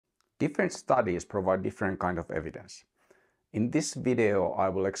Different studies provide different kind of evidence. In this video, I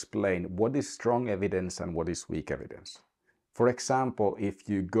will explain what is strong evidence and what is weak evidence. For example, if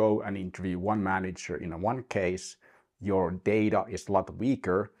you go and interview one manager in one case, your data is a lot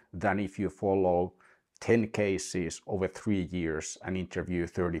weaker than if you follow 10 cases over 3 years and interview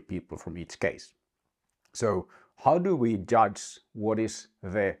 30 people from each case. So how do we judge what is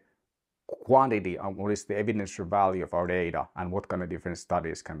the quantity and what is the evidence value of our data and what kind of different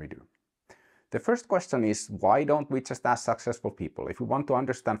studies can we do? The first question is, why don't we just ask successful people? If we want to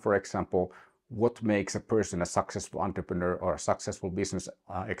understand, for example, what makes a person a successful entrepreneur or a successful business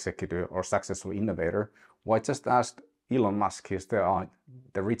executive or successful innovator, why just ask Elon Musk? He's the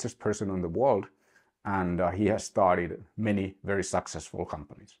richest person in the world, and he has started many very successful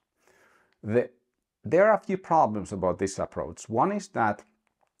companies. There are a few problems about this approach. One is that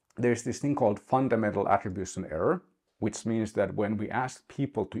there's this thing called fundamental attribution error, which means that when we ask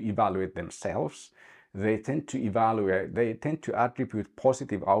people to evaluate themselves, they tend to attribute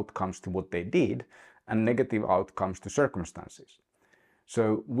positive outcomes to what they did and negative outcomes to circumstances.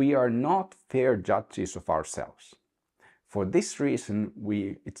 So we are not fair judges of ourselves. For this reason,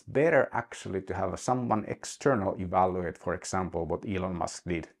 it's better actually to have someone external evaluate, for example, what Elon Musk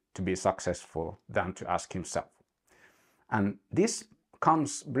did to be successful than to ask himself. And this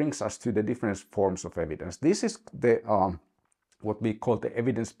brings us to the different forms of evidence. This is what we call the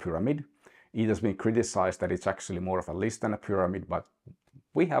evidence pyramid. It has been criticized that it's actually more of a list than a pyramid, but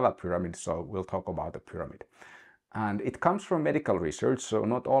we have a pyramid, so we'll talk about the pyramid. And it comes from medical research, so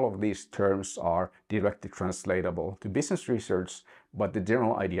not all of these terms are directly translatable to business research, but the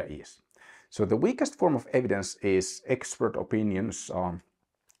general idea is. So the weakest form of evidence is expert opinions,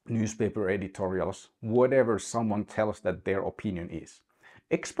 newspaper editorials, whatever someone tells that their opinion is.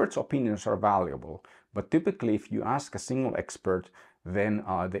 Experts' opinions are valuable, but typically if you ask a single expert, then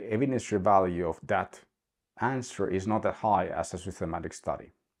the evidence value of that answer is not as high as a systematic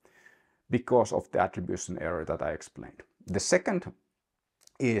study because of the attribution error that I explained. The second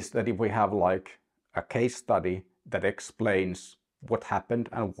is that if we have like a case study that explains what happened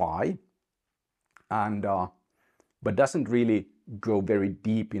and why, and but doesn't really go very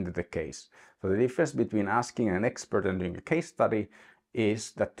deep into the case. So the difference between asking an expert and doing a case study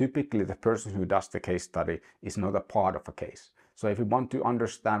is that typically the person who does the case study is not a part of a case. So if we want to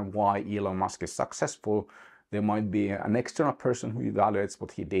understand why Elon Musk is successful, there might be an external person who evaluates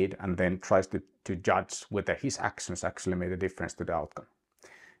what he did and then tries to judge whether his actions actually made a difference to the outcome.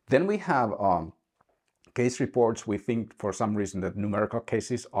 Then we have case reports. We think for some reason that numerical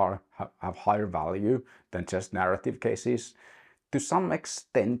cases have higher value than just narrative cases. To some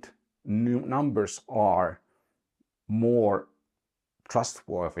extent, numbers are more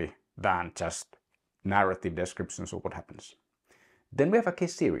trustworthy than just narrative descriptions of what happens. Then we have a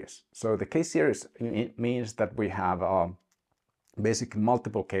case series. So the case series means that we have basically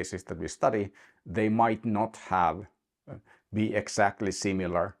multiple cases that we study. They might not be exactly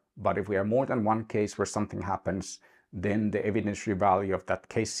similar, but if we have more than one case where something happens, then the evidentiary value of that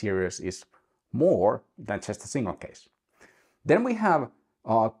case series is more than just a single case. Then we have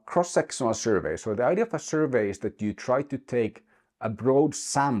cross-sectional survey. So the idea of a survey is that you try to take a broad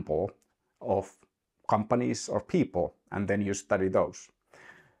sample of companies or people, and then you study those.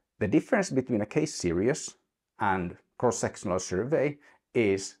 The difference between a case series and cross-sectional survey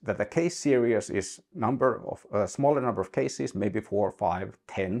is that the case series is a smaller number of cases, maybe 4, 5,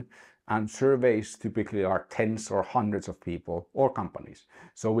 10, and surveys typically are tens or hundreds of people or companies.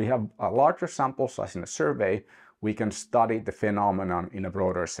 So we have a larger sample size in a survey. We can study the phenomenon in a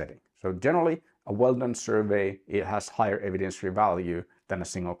broader setting. So generally, a well-done survey, it has higher evidentiary value than a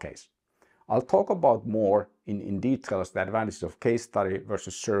single case. I'll talk about more in details the advantages of case study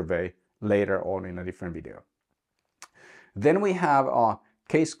versus survey later on in a different video. Then we have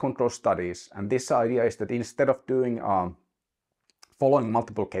case control studies, and this idea is that instead of following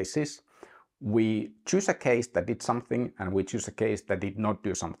multiple cases, we choose a case that did something and we choose a case that did not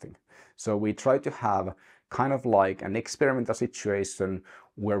do something. So we try to have kind of like an experimental situation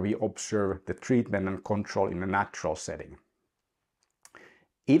where we observe the treatment and control in a natural setting.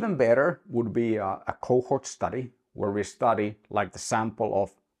 Even better would be a cohort study where we study like the sample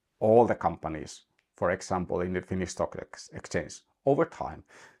of all the companies, for example, in the Finnish stock exchange over time.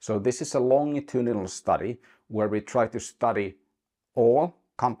 So this is a longitudinal study where we try to study all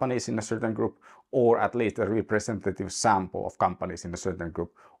companies in a certain group, or at least a representative sample of companies in a certain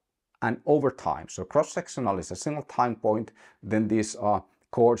group, and over time. So cross-sectional is a single time point, then these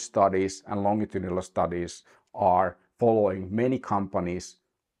cohort studies and longitudinal studies are following many companies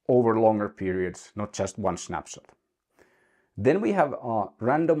over longer periods, not just one snapshot. Then we have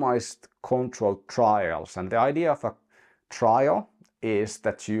randomized controlled trials. And the idea of a trial is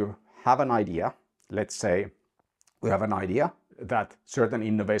that you have an idea. Let's say we have an idea that certain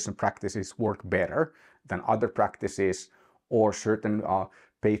innovation practices work better than other practices, or certain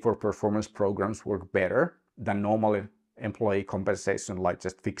pay-for-performance programs work better than normal employee compensation, like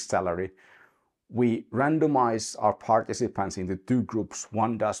just fixed salary. We randomize our participants into two groups.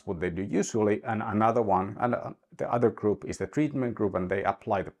 One does what they do usually, and another one, and the other group is the treatment group, and they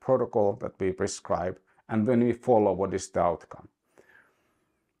apply the protocol that we prescribe, and then we follow what is the outcome.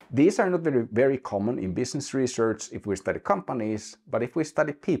 These are not very common in business research if we study companies, but if we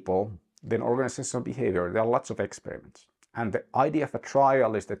study people, then organizational behavior, there are lots of experiments. And the idea of a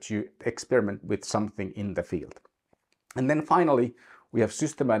trial is that you experiment with something in the field. And then finally, we have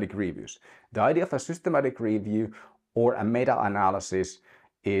systematic reviews. The idea of a systematic review or a meta-analysis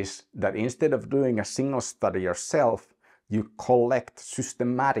is that instead of doing a single study yourself, you collect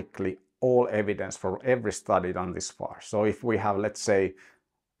systematically all evidence for every study done this far. So if we have, let's say,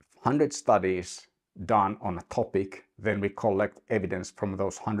 100 studies done on a topic, then we collect evidence from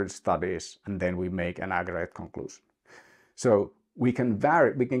those 100 studies, and then we make an aggregate conclusion. So we can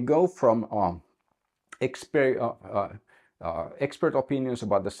go from expert opinions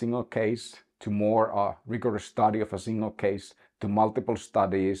about the single case to more rigorous study of a single case, to multiple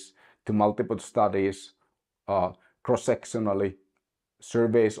studies, cross-sectionally,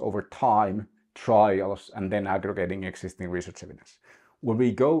 surveys over time, trials, and then aggregating existing research evidence. When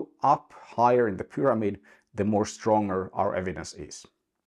we go up higher in the pyramid, the more stronger our evidence is.